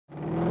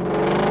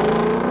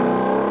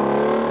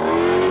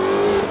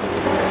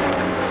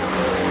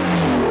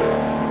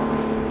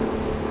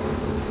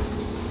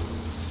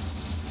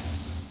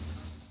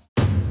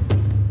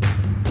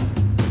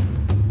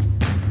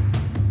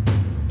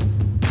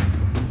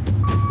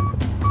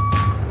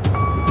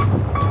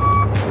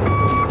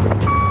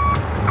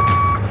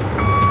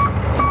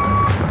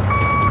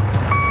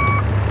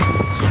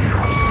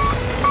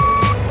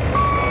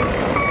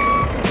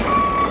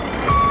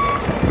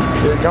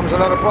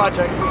another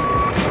project.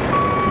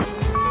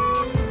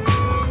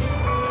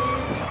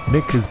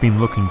 Nick has been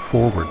looking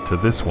forward to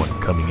this one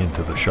coming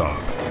into the shop.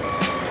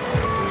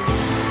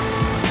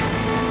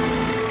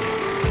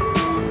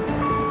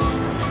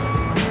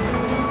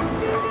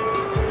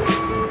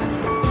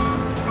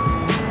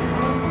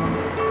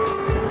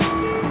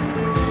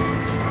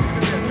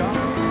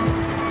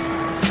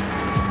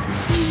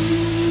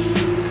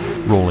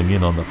 Rolling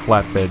in on the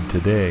flatbed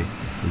today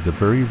is a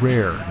very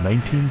rare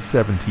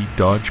 1970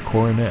 Dodge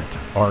Coronet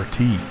RT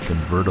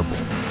convertible.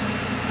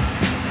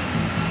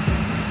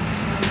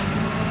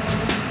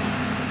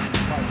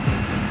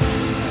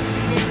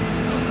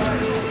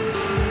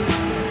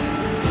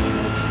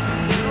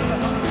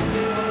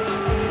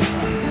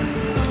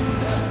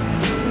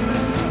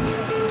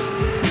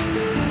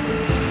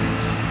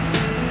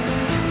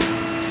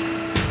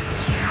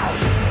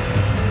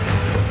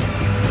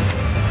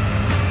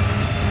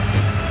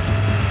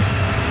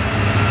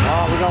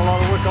 Got a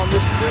lot of work on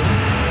this to do.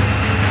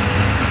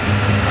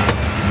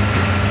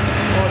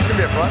 Oh, it's gonna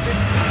be a project.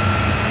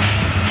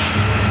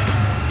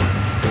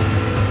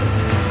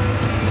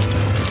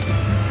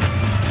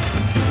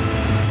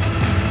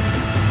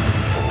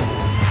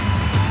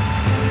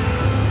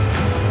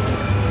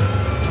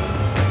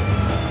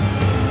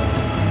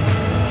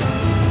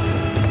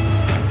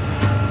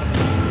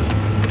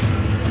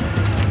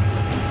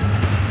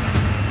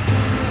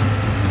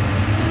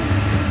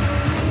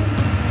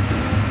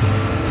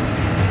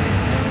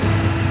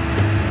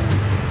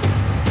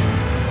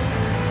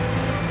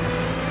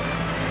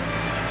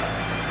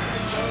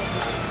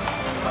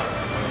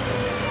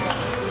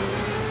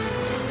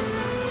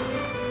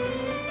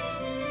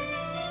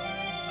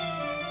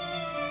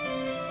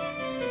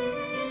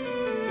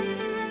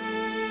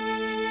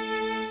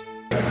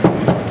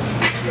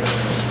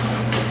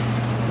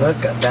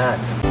 Look at that.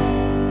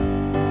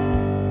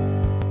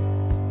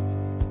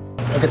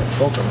 Look at the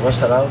filter,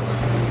 rusted out.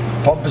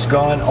 Pump is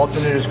gone,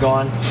 alternator's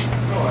gone.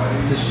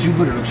 This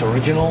Subaru looks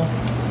original.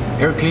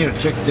 Air cleaner,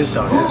 check this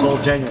out. It's all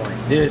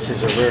genuine. This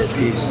is a rare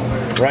piece.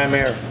 Ram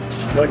air.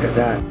 Look at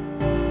that.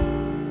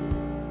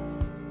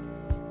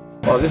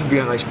 Oh, this would be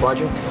a nice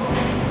project.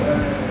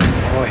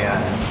 Oh yeah.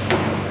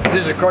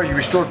 This is a car you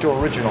restored to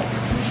original.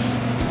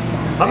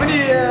 How many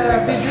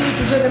these units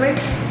you said they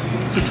make?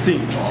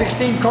 16.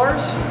 16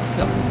 cars?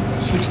 Yep.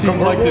 16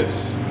 like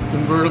this.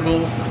 Convertible,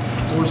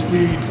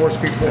 4-speed.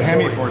 4-speed, It's a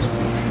Hemi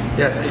 4-speed.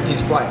 Yes, 18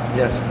 split.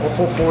 Yes. All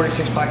 440,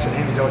 6 packs and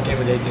Hemis all came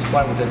with 18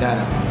 split with the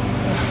Dana.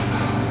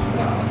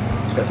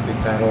 It's got the big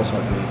pad also,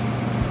 I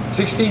believe.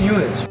 16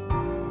 units.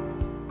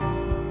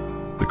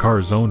 The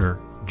car's owner,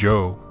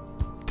 Joe,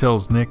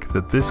 tells Nick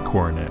that this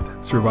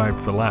Coronet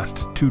survived the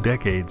last 2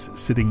 decades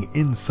sitting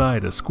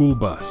inside a school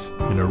bus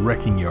in a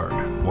wrecking yard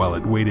while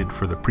it waited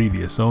for the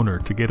previous owner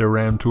to get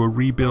around to a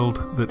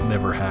rebuild that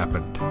never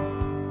happened.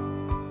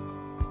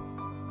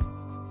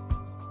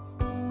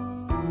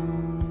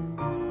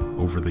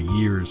 Over the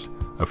years,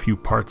 a few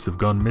parts have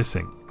gone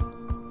missing,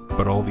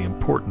 but all the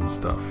important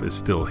stuff is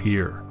still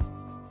here.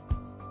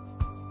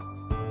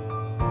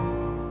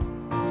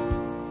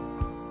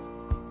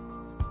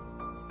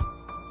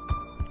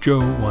 Joe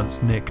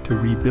wants Nick to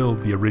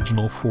rebuild the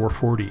original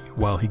 440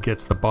 while he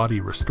gets the body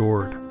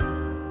restored.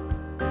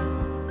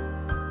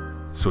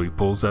 So he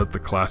pulls out the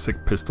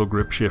classic pistol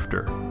grip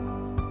shifter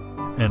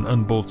and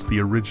unbolts the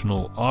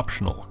original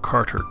optional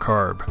Carter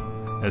carb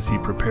as he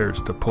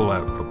prepares to pull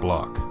out the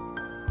block.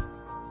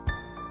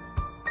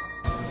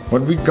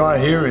 What we got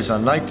here is a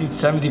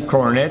 1970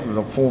 Coronet with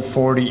a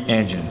 440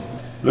 engine.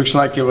 Looks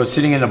like it was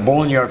sitting in a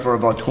boneyard for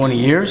about 20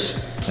 years,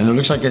 and it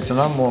looks like it's an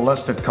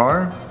unmolested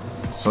car.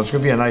 So it's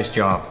gonna be a nice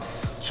job.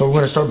 So we're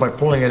gonna start by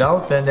pulling it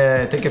out and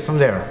take it from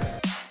there.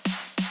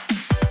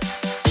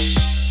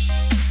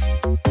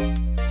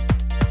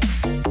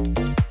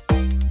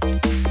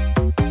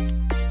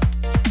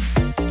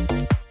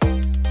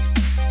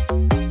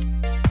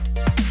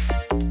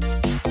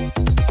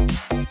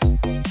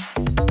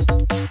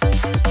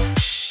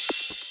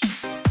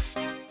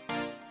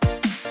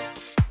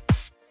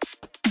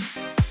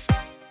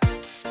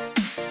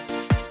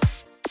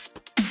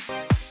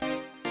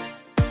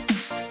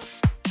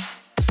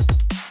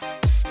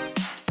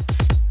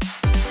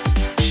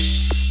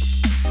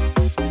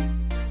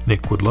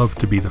 Nick would love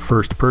to be the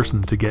first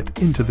person to get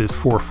into this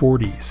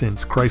 440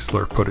 since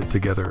Chrysler put it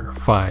together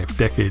 5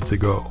 decades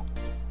ago.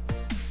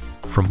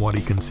 From what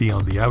he can see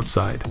on the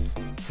outside,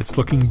 it's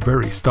looking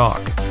very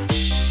stock.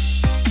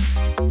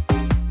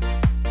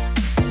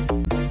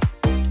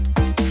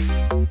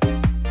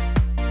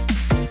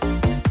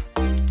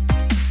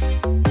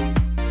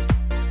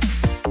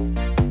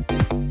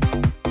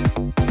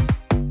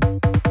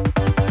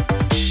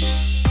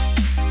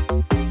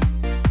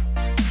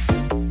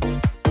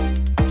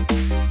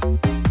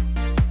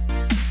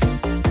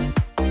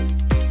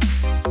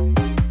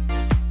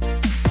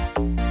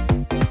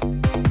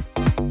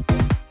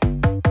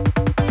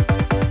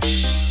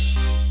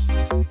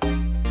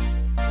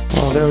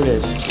 Oh, there it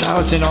is. Now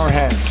it's in our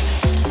hands.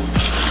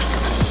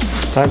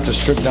 Time to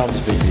strip down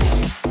this baby.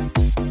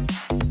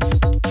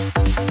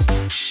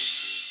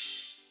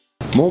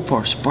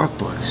 Mopar spark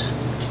plugs.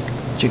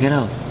 Check it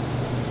out.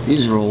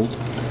 These are old.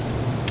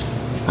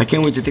 I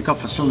can't wait to take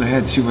off the cylinder head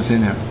and see what's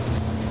in there.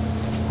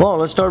 Well,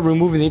 let's start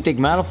removing the intake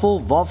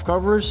manifold, valve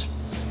covers,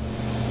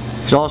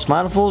 exhaust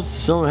manifolds,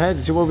 cylinder heads,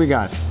 and see what we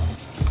got.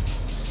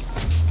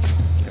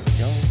 There we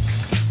go.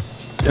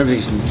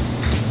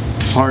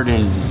 Everything's hard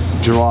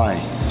and dry.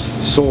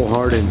 So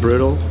hard and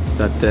brittle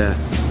that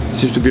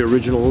seems to be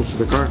original hose to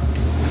the car.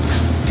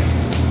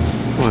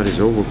 Well, it is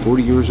over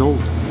 40 years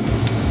old.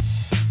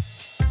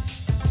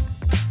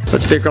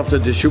 Let's take off the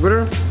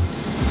distributor.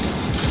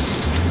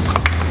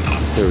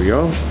 There we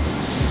go.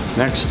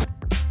 Next.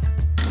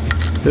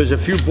 There's a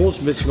few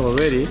bolts missing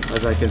already,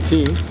 as I can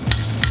see.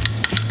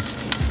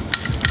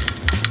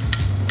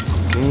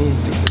 Okay,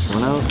 take this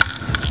one out.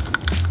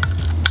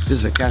 This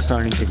is a cast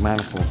iron intake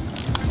manifold.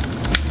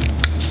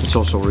 It's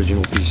also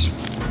original piece.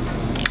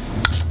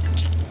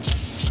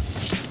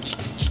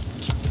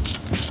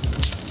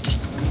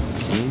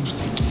 Okay.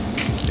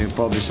 There are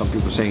probably some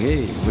people saying,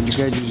 hey, when you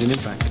guys use an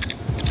impact?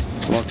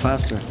 It's a lot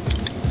faster.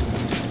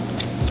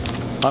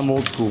 I'm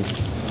old school.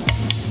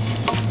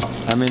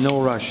 I'm in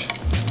no rush.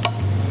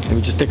 Let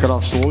me just take it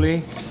off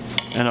slowly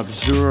and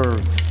observe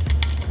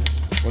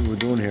what we're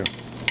doing here.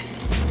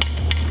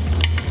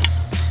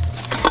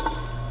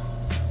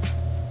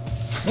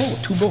 Oh,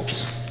 2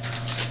 bolts.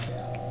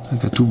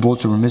 The 2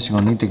 bolts that were missing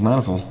on the intake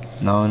manifold.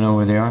 Now I know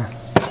where they are.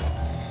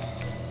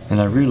 And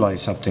I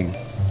realized something.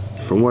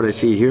 From what I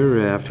see here,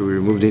 after we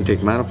removed the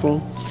intake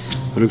manifold,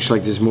 it looks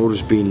like this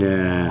motor's been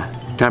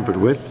tampered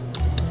with.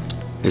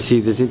 You see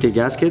this intake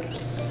gasket?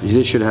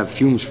 This should have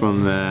fumes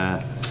from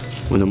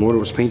when the motor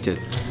was painted.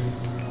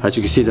 As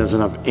you can see, it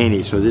doesn't have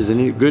any, so this is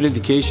a good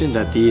indication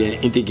that the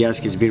intake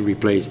gasket is being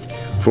replaced.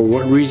 For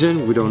what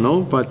reason, we don't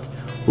know, but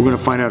we're going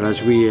to find out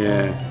as we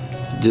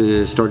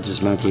start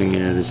dismantling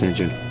this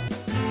engine.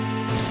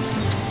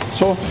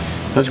 So,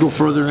 let's go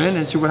further in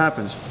and see what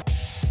happens.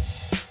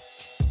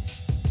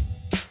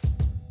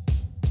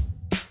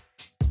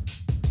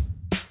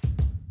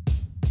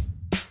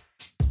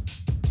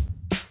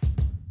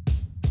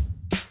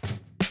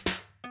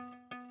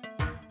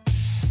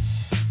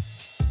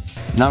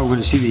 Now we're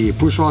going to see the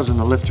push rods and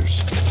the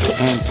lifters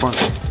and part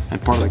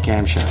of the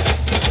camshaft.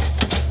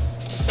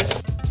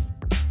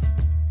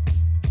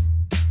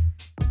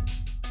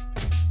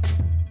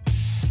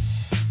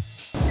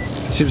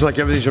 Seems like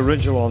everything's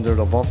original under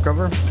the valve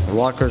cover. The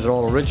rockers are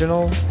all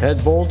original.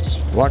 Head bolts,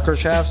 rocker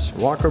shafts,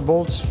 rocker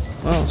bolts.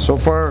 Well, so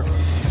far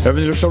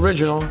everything looks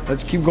original.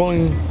 Let's keep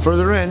going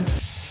further in.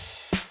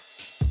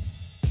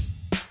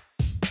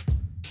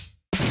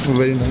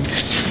 Very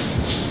nice.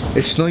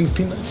 It's snowing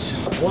peanuts.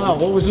 Wow,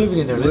 what was living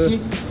in there? Let's see.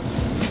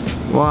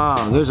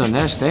 Wow, there's a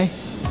nest, eh?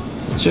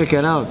 Check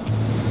it out.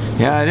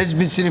 Yeah, it has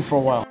been sitting for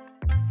a while.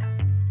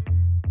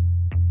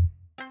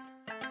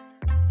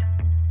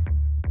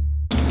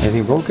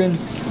 Anything broken?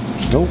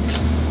 Nope.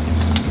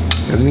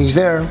 Everything's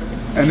there.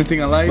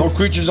 Anything alive? No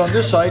creatures on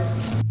this side.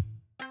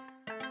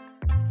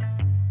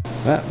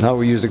 Now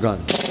we use the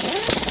gun.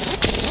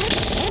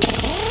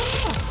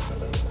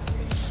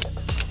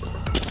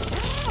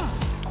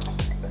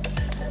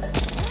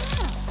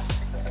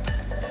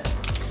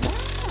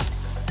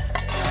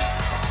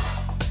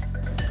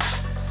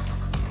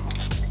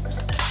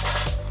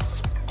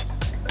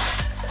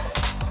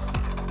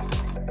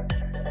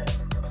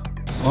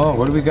 Oh,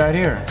 what do we got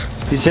here?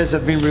 These heads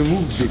have been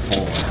removed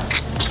before.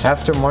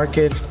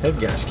 Aftermarket head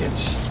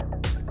gaskets.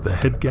 The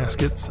head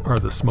gaskets are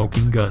the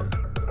smoking gun.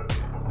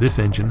 This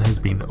engine has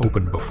been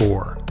opened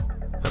before,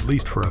 at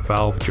least for a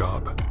valve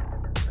job.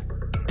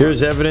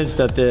 Here's evidence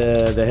that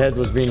the head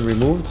was being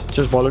removed,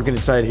 just by looking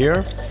inside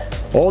here.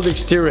 All the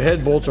exterior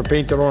head bolts are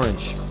painted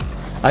orange.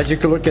 As you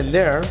can look in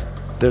there,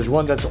 there's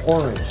one that's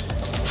orange.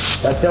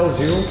 That tells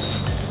you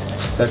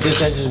that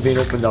this engine's been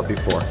opened up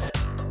before.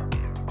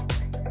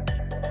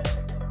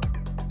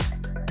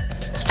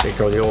 Take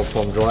out the old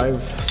plumb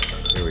drive.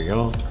 Here we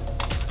go.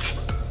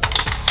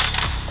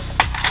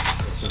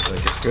 It seems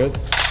like it's good.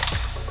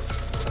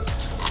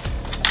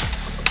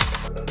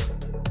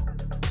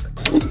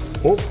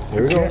 Oh,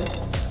 here we go.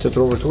 Tip it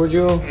over towards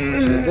you.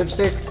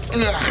 Dipstick.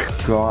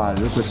 God,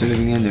 look what's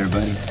living in there,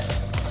 buddy.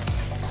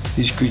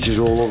 These creatures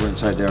are all over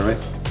inside there,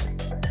 right?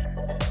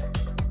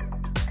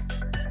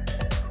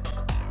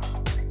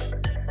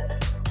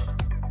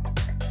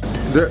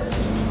 There.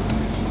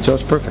 So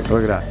it's perfect.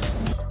 Look at that.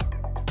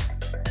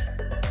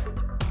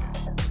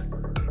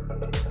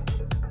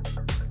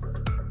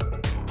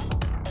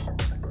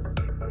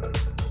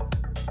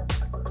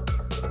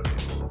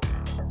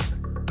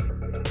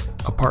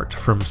 Apart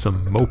from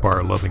some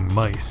Mopar-loving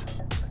mice,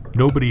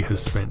 nobody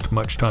has spent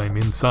much time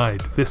inside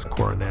this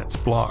Coronet's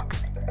block.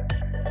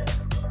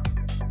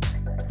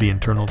 The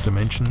internal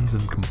dimensions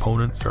and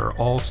components are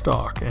all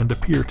stock and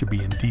appear to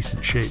be in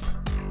decent shape.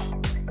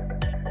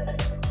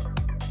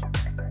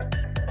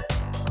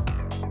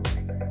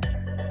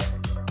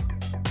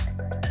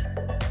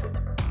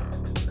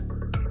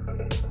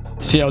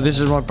 See how this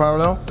is run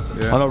parallel?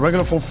 Yeah. On a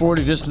regular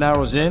 440, this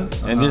narrows in,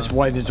 and this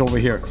widens over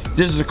here.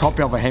 This is a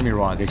copy of a hemi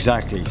rod,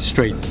 exactly,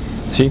 straight.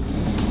 See?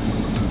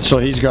 So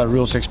he's got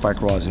real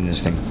 6-pack rods in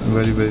this thing.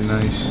 Very, very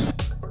nice.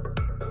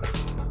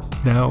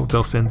 Now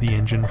they'll send the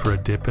engine for a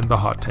dip in the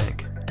hot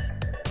tank.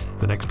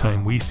 The next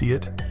time we see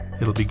it,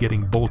 it'll be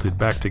getting bolted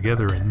back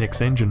together in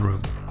Nick's engine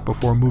room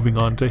before moving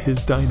on to his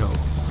dyno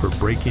for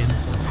break-in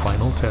and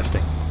final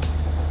testing.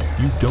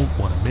 You don't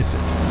want to miss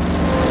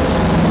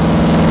it.